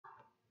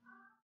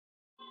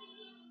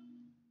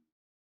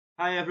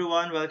Hi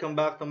everyone, welcome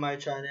back to my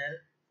channel.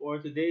 For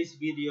today's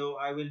video,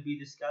 I will be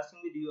discussing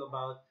with you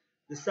about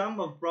the sum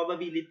of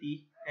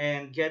probability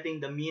and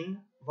getting the mean,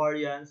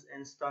 variance,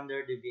 and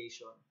standard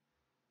deviation.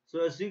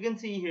 So as you can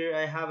see here,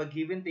 I have a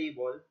given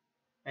table.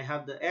 I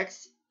have the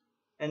x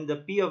and the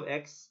p of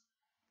x,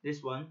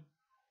 this one,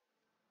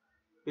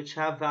 which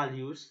have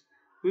values.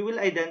 We will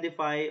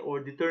identify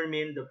or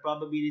determine the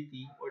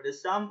probability or the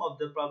sum of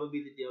the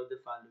probability of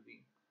the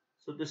following.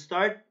 So to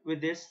start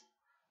with this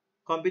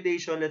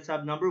computation, let's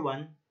have number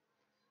 1.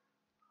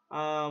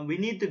 We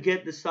need to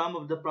get the sum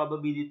of the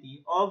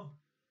probability of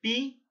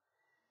P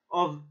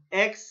of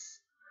X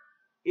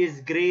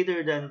is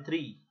greater than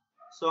 3.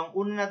 So, ang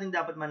una natin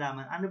dapat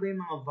malaman, ano ba yung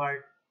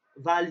mga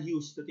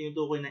values na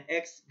tinutukoy na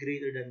X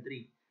greater than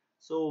 3?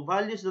 So,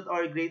 values that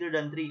are greater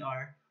than 3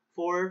 are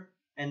 4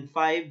 and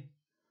 5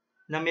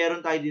 na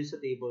meron tayo dito sa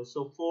table.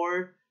 So,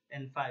 4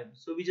 and 5.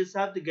 So, we just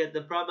have to get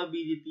the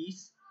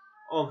probabilities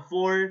of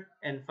 4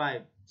 and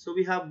 5. So,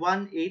 we have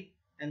 1/8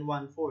 and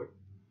 1/4.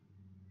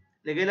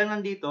 Lagay lang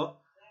nandito,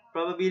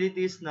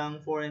 probabilities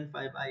ng 4 and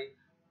 5 ay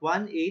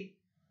 1/8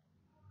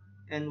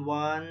 and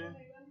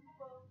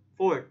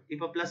 1/4.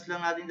 Ipa-plus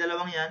lang natin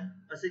dalawang yan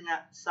kasi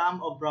nga sum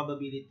of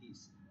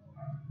probabilities.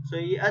 So,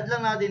 i-add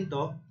lang natin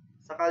to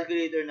sa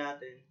calculator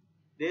natin.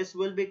 This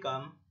will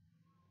become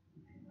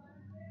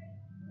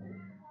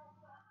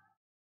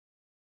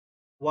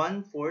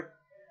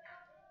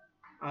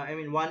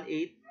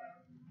 1/8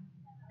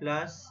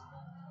 plus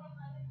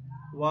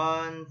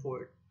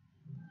 1/4.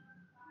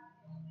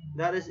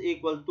 That is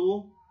equal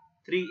to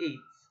 3/8.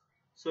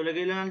 So,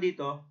 lagay lang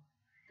dito,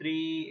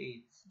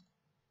 3/8.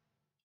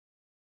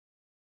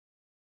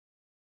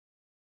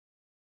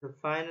 The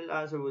final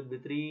answer would be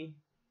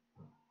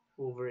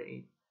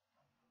 3/8.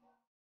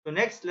 So,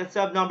 next, let's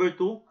have number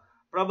 2.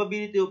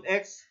 Probability of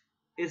x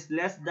is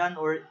less than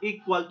or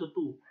equal to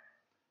 2.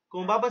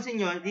 Kung papansin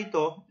nyo,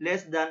 dito,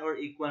 less than or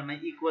equal, may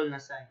equal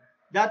na sign.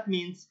 That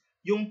means,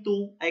 yung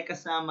 2 ay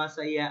kasama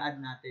sa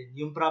i-add natin,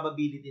 yung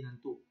probability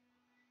ng 2.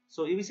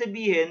 So, ibig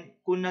sabihin,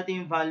 kung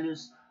natin yung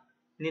values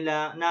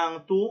nila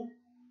ng 2,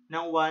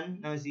 ng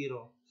 1, ng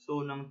 0.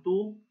 So, ng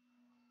 2,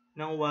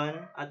 ng 1,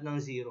 at ng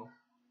 0.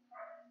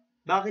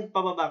 Bakit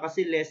pababa?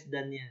 Kasi less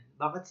than yan.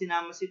 Bakit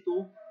sinama si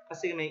 2?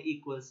 Kasi may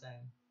equal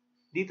sign.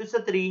 Dito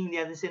sa 3, hindi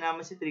natin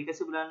sinama si 3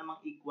 kasi wala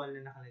namang equal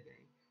na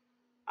nakalagay.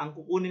 Ang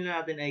kukunin na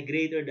natin ay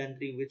greater than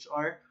 3, which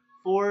are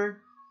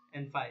 4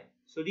 and 5.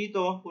 So,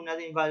 dito, kung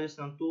natin yung values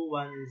ng 2,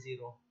 1, and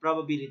 0.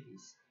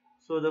 Probabilities.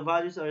 So, the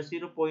values are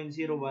 0.01.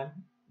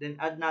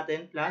 Then, add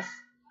natin plus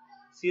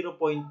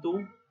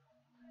 0.2.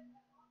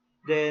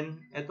 Then,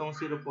 etong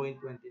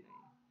 0.29.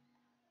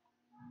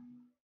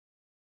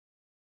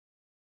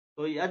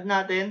 So, i-add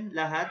natin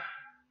lahat.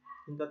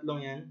 Yung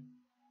tatlong yan.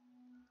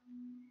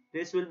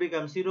 This will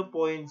become 0.01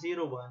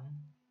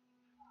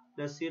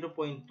 plus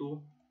 0.2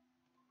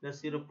 plus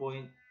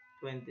 0.29.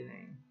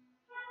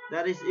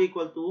 That is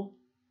equal to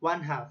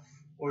 1/2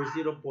 or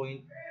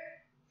 0.5.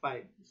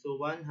 So,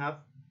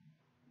 1/2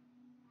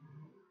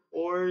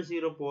 or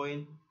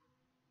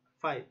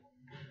 0.5.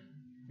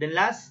 Then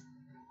last,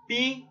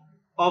 P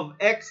of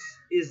X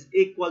is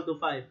equal to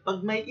 5.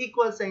 Pag may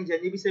equal sign dyan,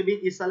 ibig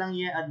sabihin isa lang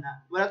i-add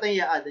na. Wala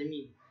tayong i-add, I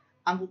mean.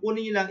 Ang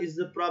kukunin nyo lang is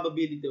the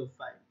probability of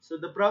 5.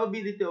 So, the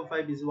probability of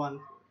 5 is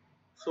 1/4.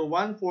 So,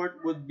 1/4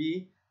 would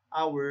be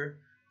our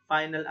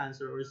final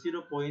answer or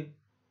 0.25.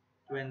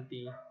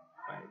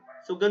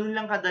 So, ganun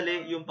lang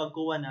kadali yung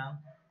pagkuha ng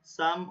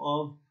sum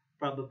of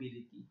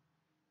probability.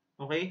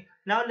 Okay?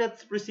 Now,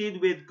 let's proceed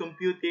with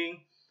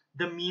computing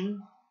the mean,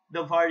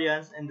 the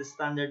variance, and the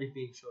standard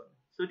deviation.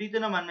 So, dito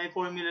naman, may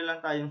formula lang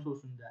tayong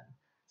susundan.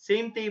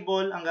 Same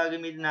table ang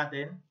gagamitin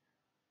natin.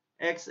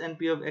 X and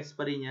P of X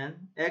pa rin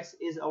yan. X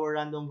is our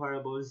random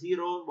variable.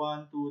 0,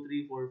 1, 2,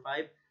 3, 4,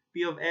 5.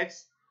 P of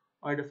X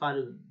are the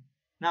following.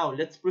 Now,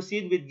 let's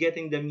proceed with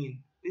getting the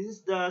mean. This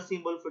is the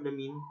symbol for the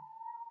mean.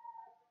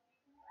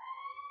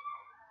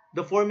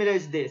 The formula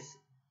is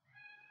this.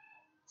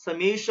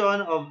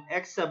 Summation of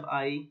X sub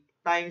I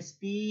times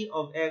P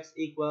of X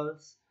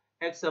equals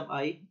X sub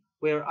I,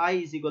 where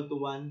I is equal to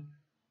 1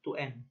 to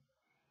N.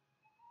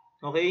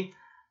 Okay?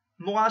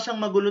 Mukha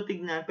siyang magulo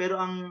tignan, pero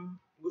ang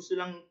gusto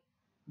lang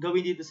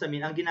gawin dito sa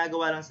mean, ang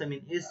ginagawa lang sa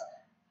mean is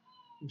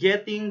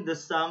getting the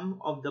sum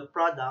of the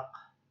product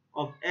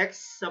of X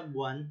sub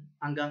 1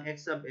 hanggang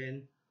X sub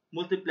N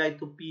multiplied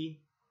to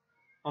P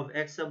of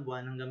X sub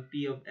 1 hanggang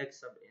P of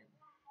X sub N.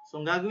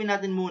 So, ang gagawin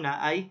natin muna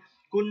ay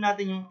kunin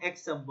natin yung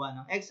X sub 1.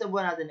 Ang X sub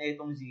 1 natin ay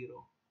itong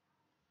 0.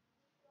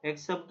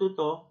 X sub 2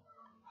 to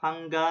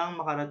hanggang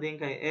makarating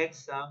kay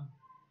X sub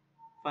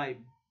 5.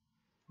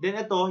 Then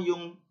ito,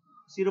 yung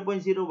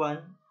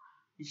 0.01,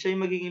 siya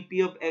yung magiging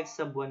P of X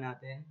sub 1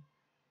 natin.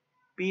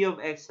 P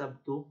of X sub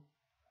 2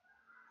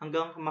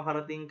 hanggang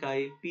makarating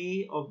kay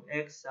P of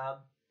X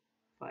sub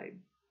 5.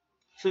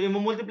 So,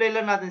 i-multiply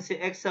lang natin si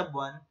X sub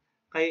 1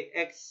 kay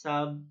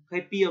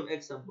P of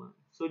X sub 1.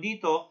 So,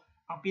 dito,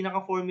 ang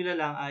pinaka-formula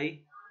lang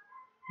ay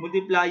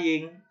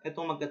multiplying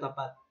itong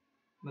magkakatapat.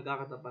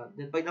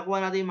 Then, pag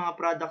nakuha natin yung mga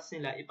products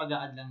nila,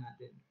 ipag-a-add lang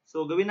natin.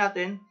 So, gawin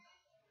natin,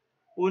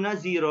 Una,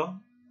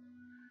 0.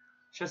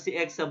 Siya si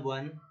x sub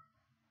 1.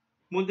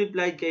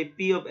 Multiplied kay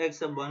p of x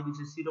sub 1, which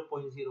is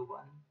 0.01.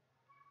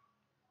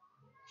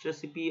 Siya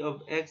si p of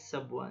x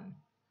sub 1.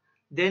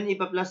 Then,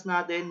 ipa-plus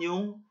natin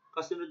yung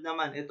kasunod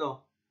naman.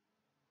 Ito.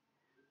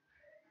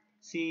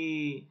 Si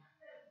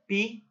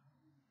p,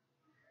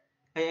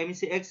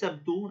 si x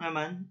sub 2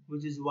 naman,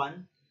 which is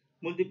 1.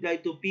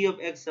 Multiplied to p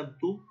of x sub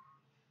 2.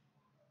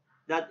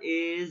 That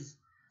is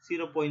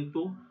 0.2.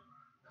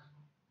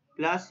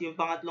 Plus yung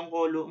pangatlong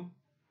column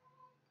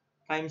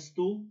times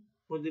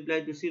 2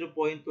 multiplied to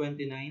 0.29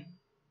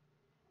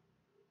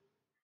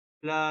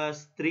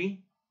 plus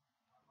 3.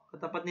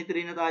 Katapat ni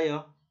 3 na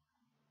tayo.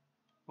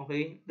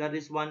 Okay, that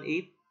is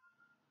 1/8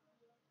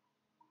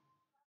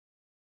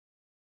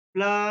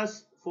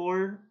 plus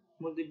 4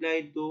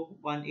 multiplied to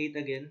 1/8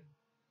 again.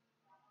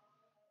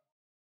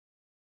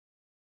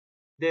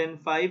 Then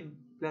 5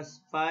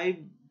 plus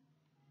 5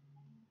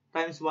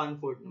 times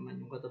 1/4 naman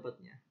yung katapat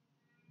niya.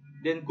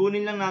 Then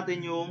kunin lang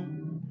natin yung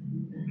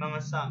mga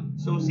sum.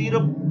 So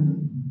 0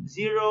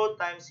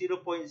 times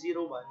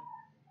 0.01,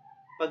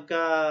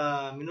 pagka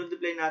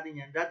minultiply natin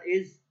yan, that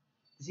is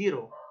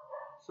 0.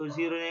 So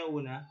 0 na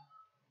yung una.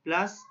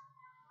 Plus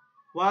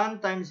 1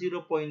 times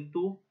 0.2,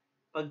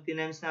 pag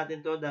times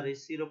natin to, that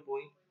is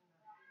 0.2.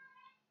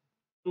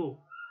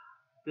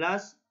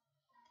 Plus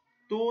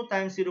 2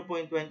 times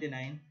 0.29,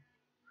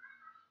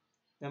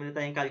 gamit na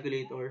tayong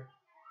calculator.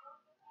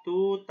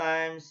 2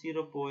 times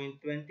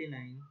 0.29,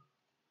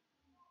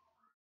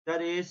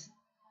 that is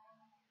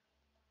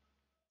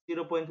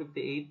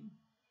 0.58.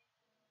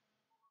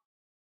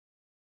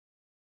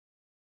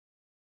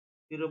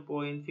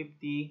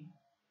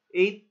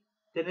 0.58.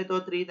 Then ito,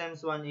 3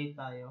 times 1/8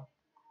 tayo.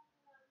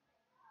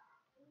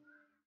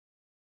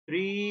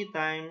 3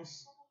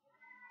 times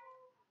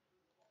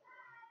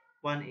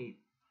 1/8.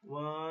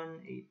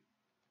 1/8.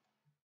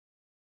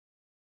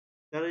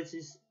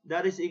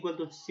 That is equal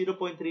to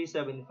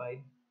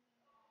 0.375.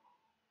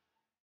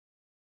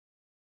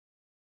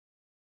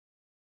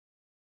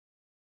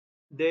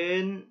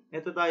 Then,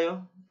 ito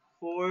tayo.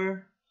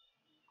 4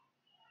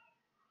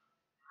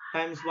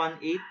 times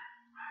 1/8.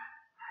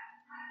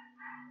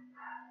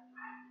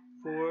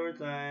 4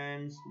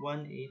 times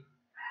 1/8.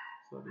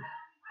 Sorry.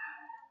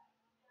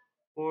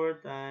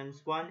 4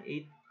 times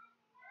 1/8.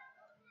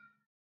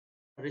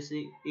 That is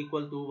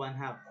equal to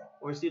 1/2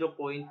 or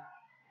 0.5.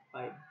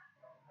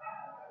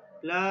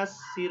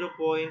 Plus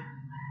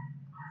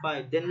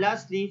 0.5. Then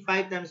lastly,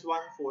 5 times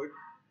 1/4.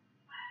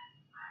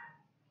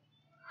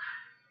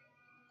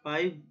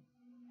 5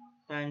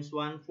 times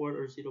 1/4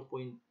 or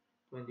 0.25.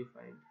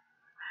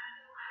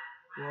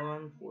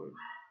 1/4.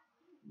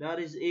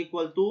 That is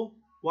equal to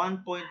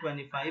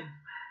 1.25.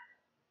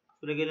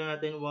 So, lagyan lang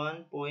natin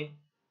 1.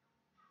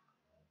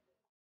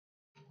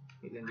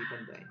 Ilan di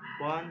panday.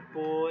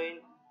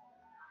 1.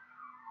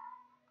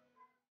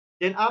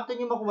 Then, after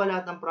nyo makuha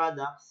lahat ng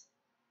products,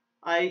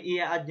 ay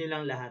i-add nyo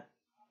lang lahat.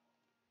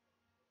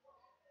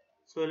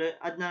 So,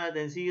 add na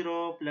natin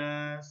 0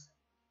 plus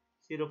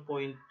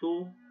 0.2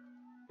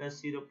 plus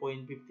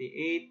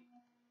 0.58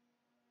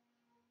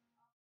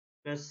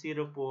 plus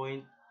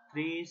 0.375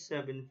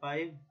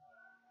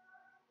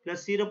 plus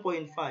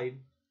 0.5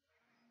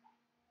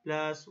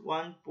 plus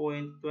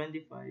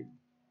 1.25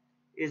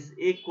 is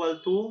equal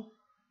to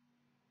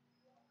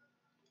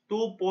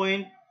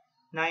 2.91.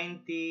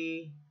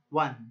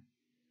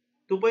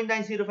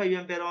 2.905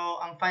 yan,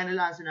 pero ang final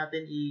answer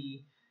natin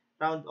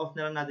i-round off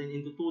na lang natin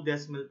into 2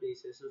 decimal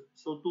places.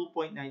 So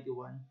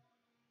 2.91.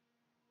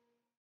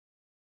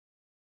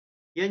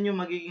 Yan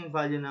yung magiging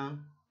value ng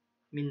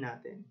mean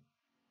natin.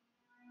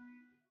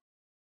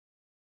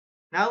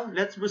 Now,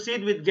 let's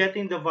proceed with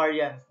getting the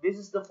variance. This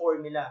is the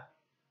formula.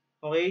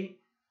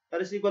 Okay?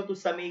 That is equal to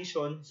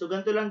summation. So,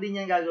 ganito lang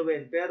din yan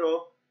gagawin.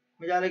 Pero,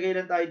 maglalagay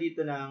lang tayo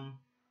dito ng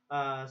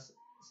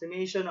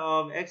summation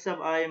of x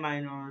sub I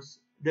minus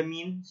the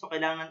mean. So,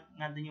 kailangan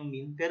natin yung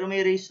mean. Pero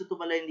may raised to 2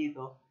 pala yun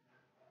dito.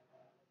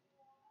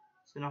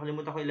 So,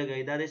 nakalimutan ko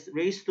ilagay. That is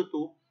raised to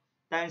 2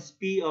 times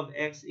p of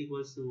x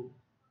equals to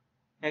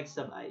x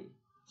sub I.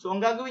 So, ang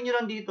gagawin nyo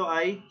lang dito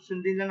ay,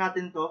 sundin lang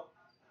natin to.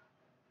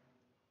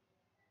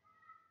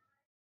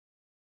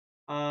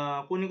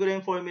 Kunin ko lang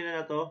yung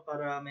formula na to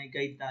para may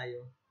guide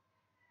tayo.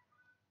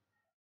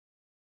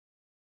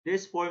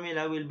 This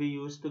formula will be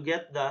used to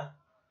get the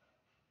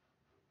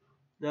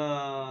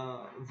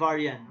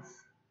variance.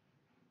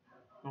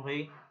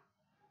 Okay?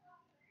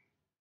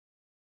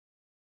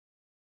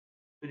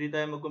 So, di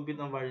tayo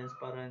mag-compute ng variance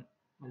para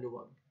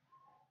maluwag.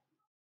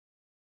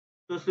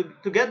 So,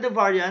 to get the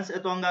variance,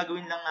 ito ang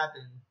gagawin lang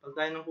natin. Pag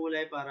tayo ng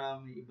kulay para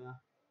may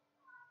iba.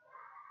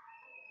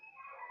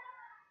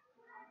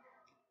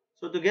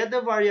 So, to get the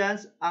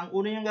variance, ang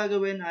una yung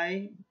gagawin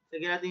ay,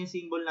 lagyan natin yung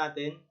symbol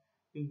natin,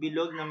 yung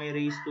bilog na may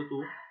raised to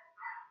 2.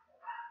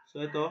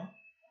 So, ito,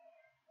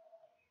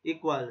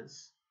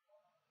 equals.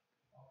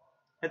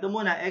 Ito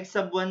muna, x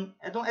sub 1,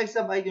 itong x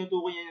sub I,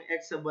 tinutukoy niya yung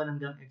x sub 1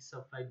 hanggang x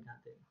sub 5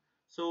 natin.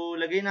 So,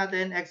 lagay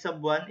natin, x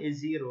sub 1 is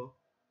 0.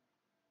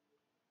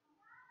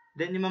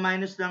 Then,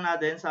 ima-minus lang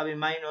natin. Sabi,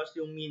 minus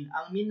yung mean.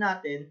 Ang mean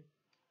natin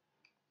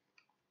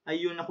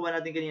ay yung nakuha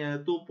natin kanina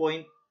na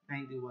 2.91.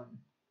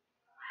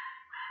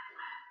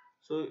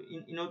 So,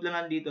 in-note lang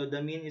natin dito,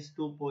 the mean is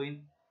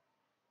 2.91.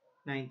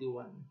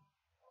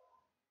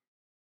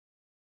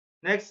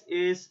 Next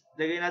is,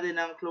 lagay natin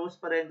ng close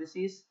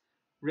parenthesis,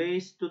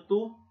 raised to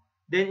 2.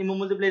 Then,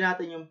 imumultiply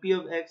natin yung P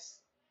of X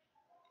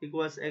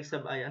equals X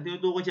sub I. Ang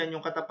tinutukoy dyan,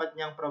 yung katapat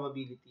niyang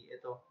probability.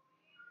 Ito.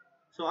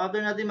 So,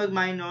 after natin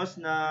mag-minus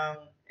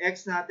ng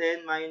X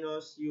natin,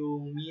 minus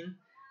yung mean,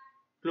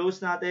 close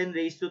natin,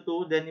 raised to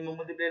 2, then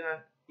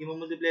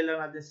imumultiply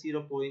lang natin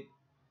 0.01.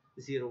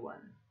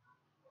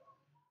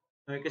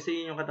 Okay,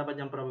 kasi yun yung katapat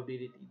niyang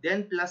probability.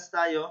 Then, plus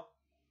tayo,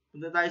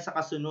 punta tayo sa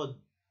kasunod.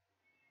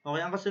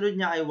 Okay, ang kasunod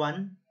niya ay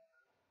 1.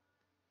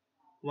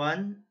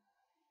 1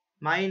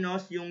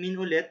 minus yung mean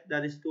ulit,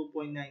 that is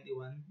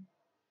 2.91.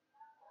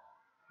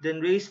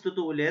 Then raised to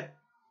 2 ulit.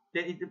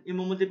 Then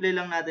imumultiply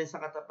lang natin sa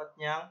katapat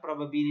niyang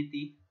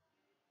probability.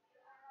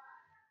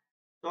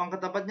 So, ang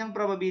katapat niyang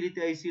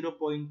probability ay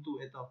 0.2.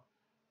 Ito.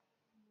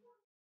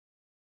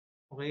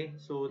 Okay,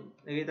 so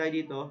lagay tayo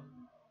dito.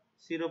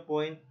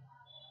 0.2.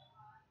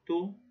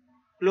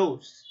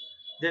 Close.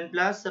 Then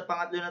plus, sa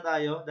pangatlo na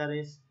tayo, that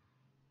is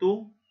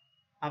 2.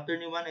 After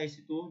ni 1 ay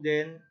si 2.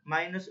 Then,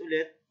 minus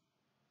ulit,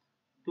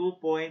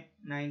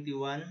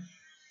 2.91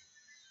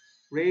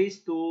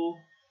 raised to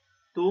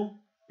 2.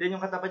 Then,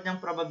 yung katapat niyang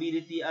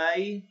probability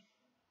ay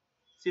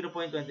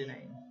 0.29.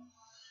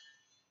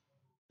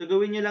 So,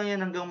 gawin nyo lang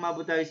yan hanggang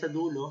mabot tayo sa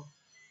dulo.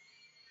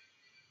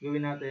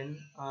 Gawin natin.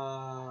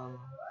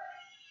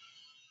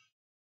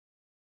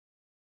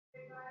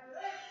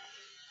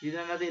 Dito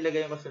na natin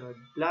ilagay yung kasunod.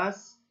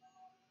 Plus,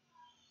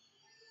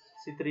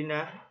 si 3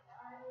 na.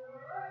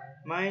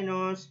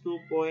 Minus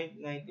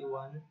 2.91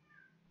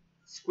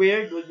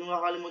 squared, huwag nyo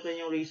kakalimutan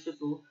yung raised to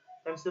 2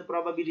 times the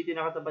probability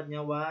na katapat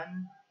niya,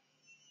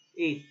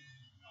 1/8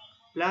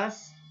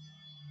 plus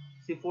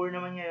si 4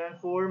 naman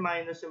ngayon, 4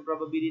 minus yung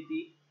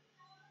probability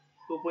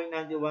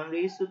 2.91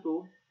 raised to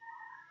 2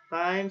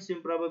 times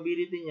yung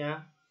probability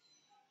niya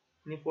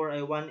ni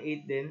 4 ay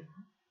 1/8 din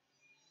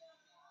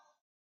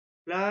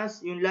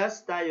plus yung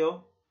last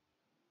tayo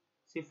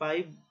si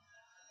 5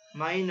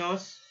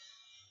 minus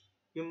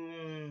yung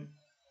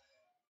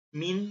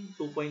mean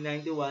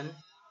 2.91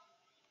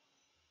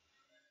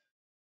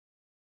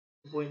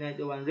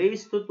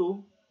 raised to 2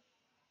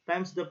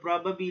 times the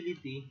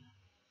probability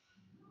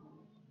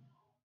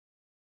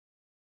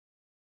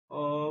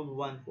of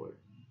 1/4.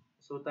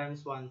 So,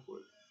 times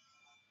 1/4.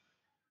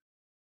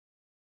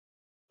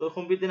 So,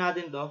 compute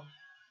natin to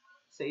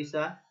sa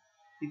isa.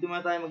 Dito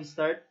muna tayo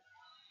mag-start.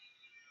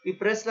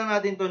 I-press lang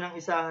natin to ng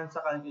isahan sa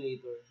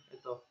calculator.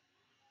 Ito.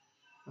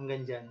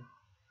 Hanggang dyan.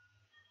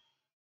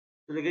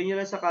 So, lagay nyo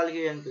lang sa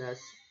calculator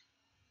class.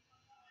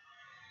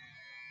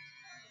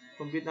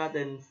 Compute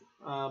natin.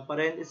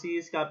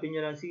 Parenthesis, copy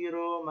nyo lang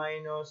 0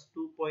 minus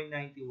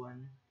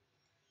 2.91.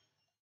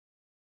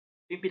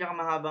 Yung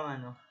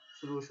pinakamahabang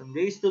solution.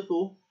 Raised to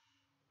 2.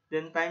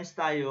 Then times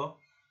tayo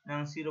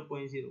ng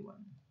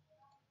 0.01.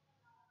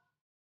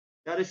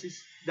 That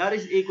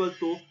is equal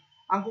to,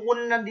 ang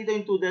kukunin lang dito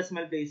yung 2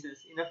 decimal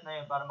places. Enough na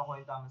yun para makuha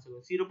yung tamang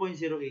sagot.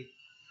 0.08.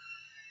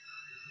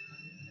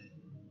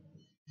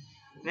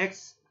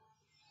 Next.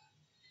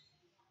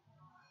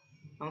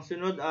 Ang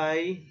sunod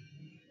ay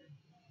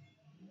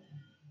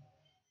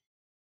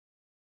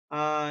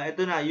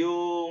ito na,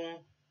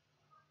 yung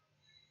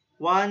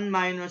 1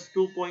 minus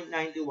 2.91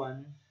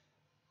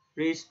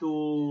 raised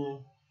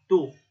to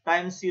 2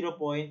 times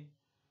 0.2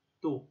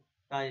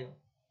 tayo.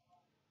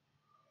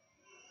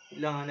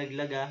 Lang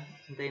naglaga.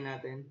 Hintayin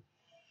natin.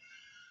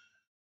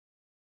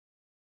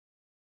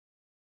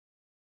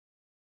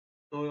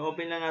 So,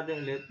 open lang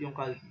natin ulit yung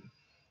calc.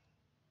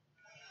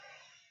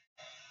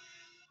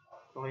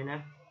 Okay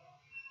na?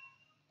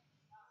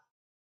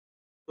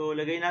 So,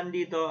 lagay natin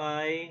dito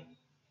ay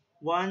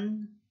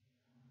 1,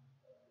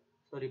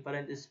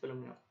 parenthesis pala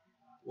muna.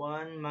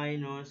 1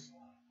 minus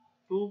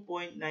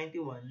 2.91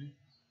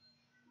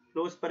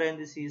 close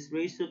parenthesis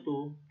raised to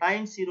 2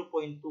 times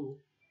 0.2.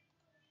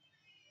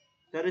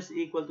 That is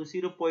equal to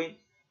 0.72.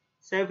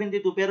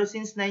 Pero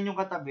since 9 yung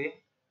katabi,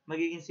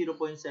 magiging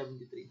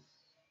 0.73.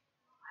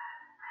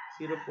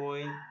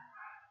 0.73.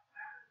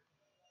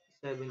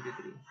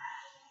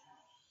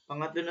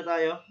 Pangatlo na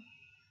tayo.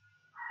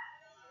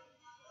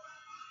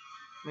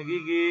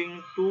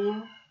 Magiging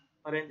 2,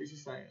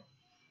 parenthesis tayo.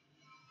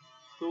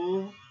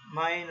 2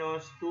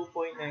 minus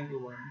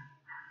 2.91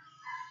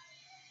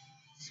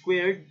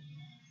 squared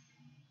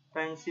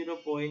times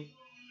 0.29.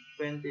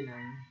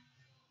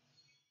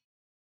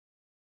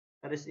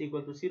 That is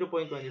equal to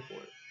 0.24.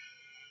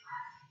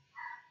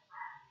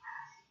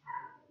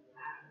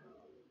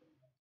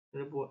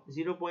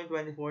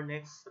 0.24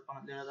 next. Sa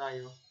pangatlo na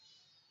tayo.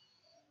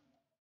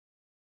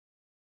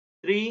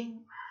 3,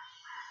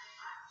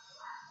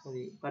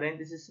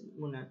 parenthesis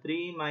muna.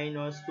 3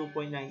 minus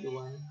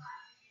 2.91.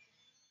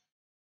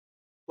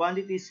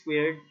 Quantity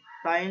squared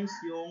times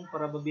yung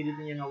probability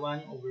niya na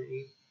 1/8.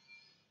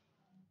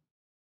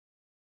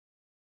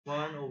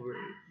 1/8.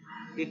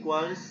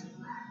 equals,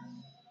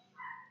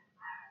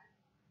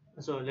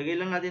 so lagay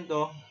lang natin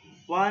to,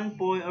 1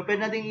 point, or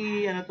pwede natin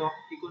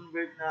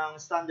i-convert ng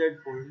standard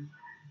form.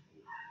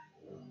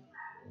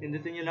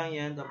 Pindutin nyo lang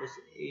yan, tapos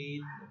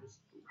 8, tapos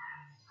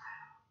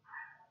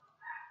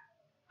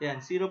 2. Yan,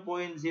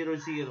 0.00. 2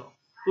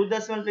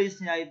 decimal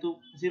place niya ay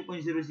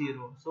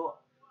 0.00. So,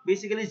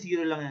 basically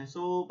 0 lang yan.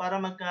 So, para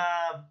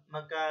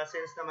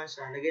magka-sense naman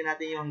siya, lagay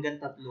natin yung hanggang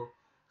 3.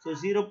 So,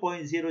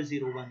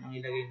 0.001 ang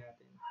ilagay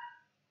natin.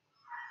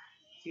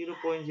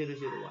 0.001.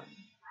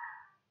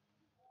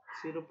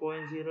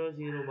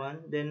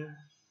 0.001. Then,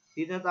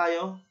 dito na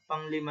tayo,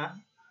 pang 5.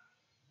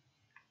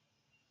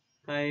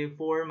 Kay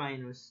 4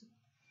 minus.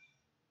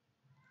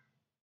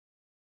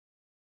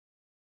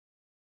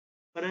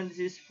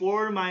 Parenthesis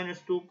 4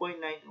 minus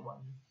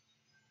 2.91.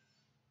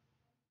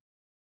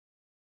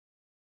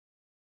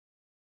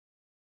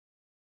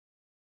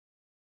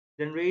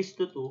 Then raised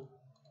to 2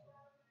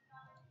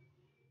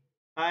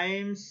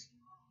 times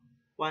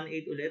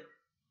 1/8 ulit.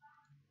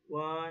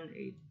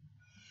 1/8.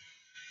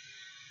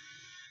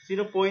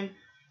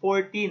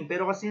 0.14.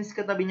 Pero kasi since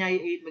katabi niya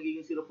ay 8,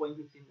 magiging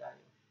 0.15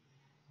 tayo.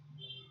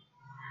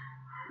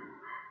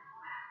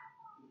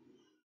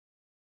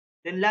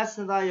 Then last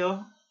na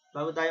tayo,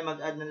 bago tayo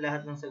mag-add ng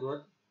lahat ng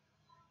sagot.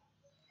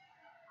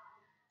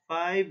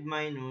 5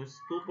 minus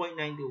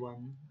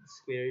 2.91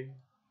 squared.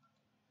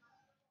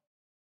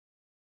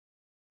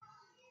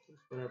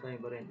 Wala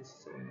tayong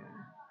parenthesis sa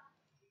una.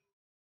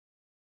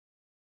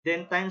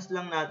 Then times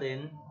lang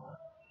natin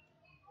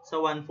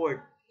sa 1/4.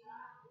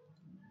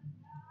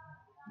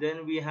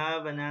 Then we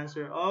have an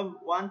answer of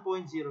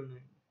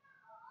 1.09.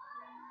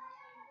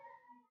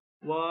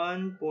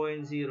 1.09.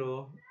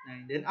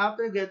 Then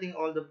after getting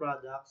all the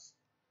products,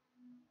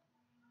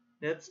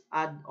 let's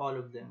add all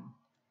of them.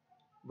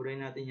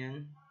 Burayin natin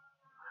yan.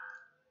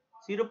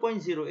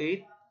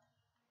 0.08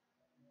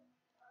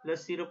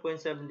 plus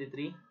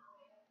 0.73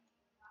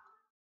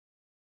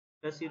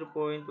 plus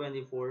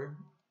 0.24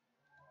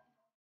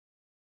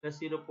 plus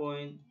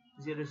 0.001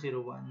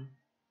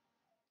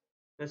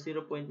 plus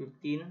 0.15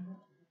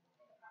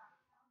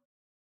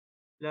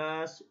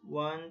 plus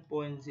 1.09.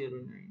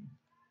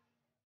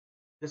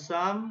 The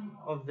sum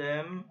of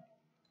them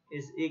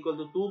is equal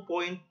to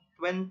 2.29.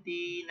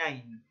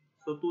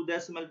 So, 2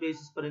 decimal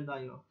places pa rin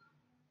tayo.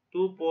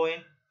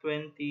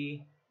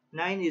 2.29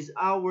 is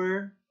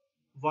our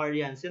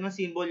variance. Yan ang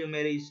symbol, yung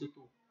may raised to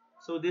 2.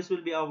 So, this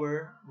will be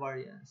our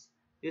variance.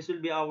 This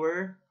will be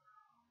our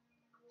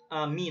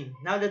mean.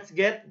 Now, let's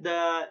get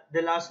the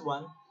last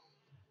one.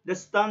 The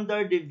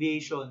standard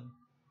deviation.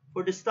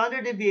 For the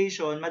standard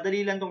deviation,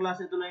 madali lang itong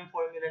klase. Ito lang yung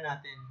formula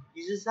natin.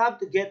 You just have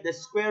to get the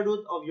square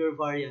root of your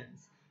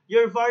variance.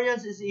 Your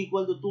variance is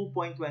equal to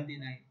 2.29.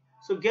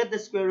 So, get the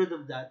square root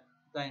of that.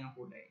 Tayo ng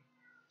kulay.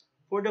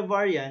 For the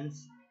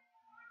variance,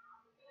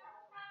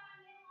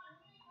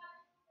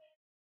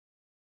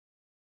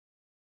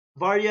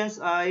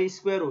 ay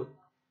square root.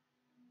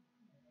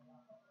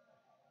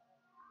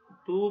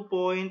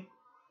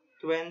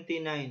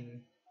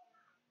 2.29.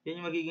 Yan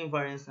yung magiging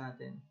variance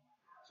natin.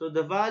 So,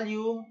 the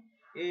value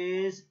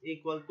is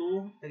equal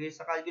to, lagay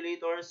sa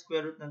calculator,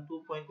 square root ng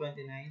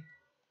 2.29.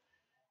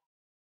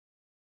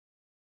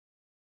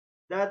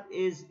 That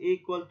is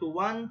equal to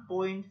 1.51.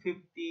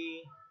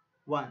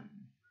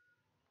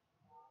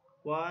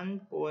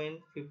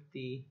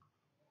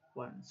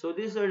 1.51. So,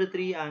 these are the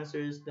 3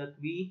 answers that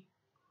we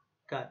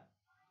got.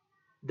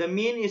 The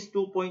mean is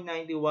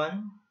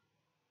 2.91.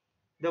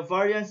 The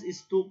variance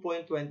is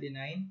 2.29.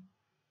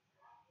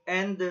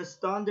 And the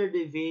standard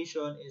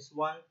deviation is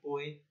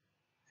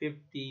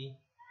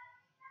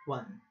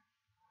 1.51.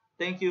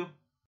 Thank you.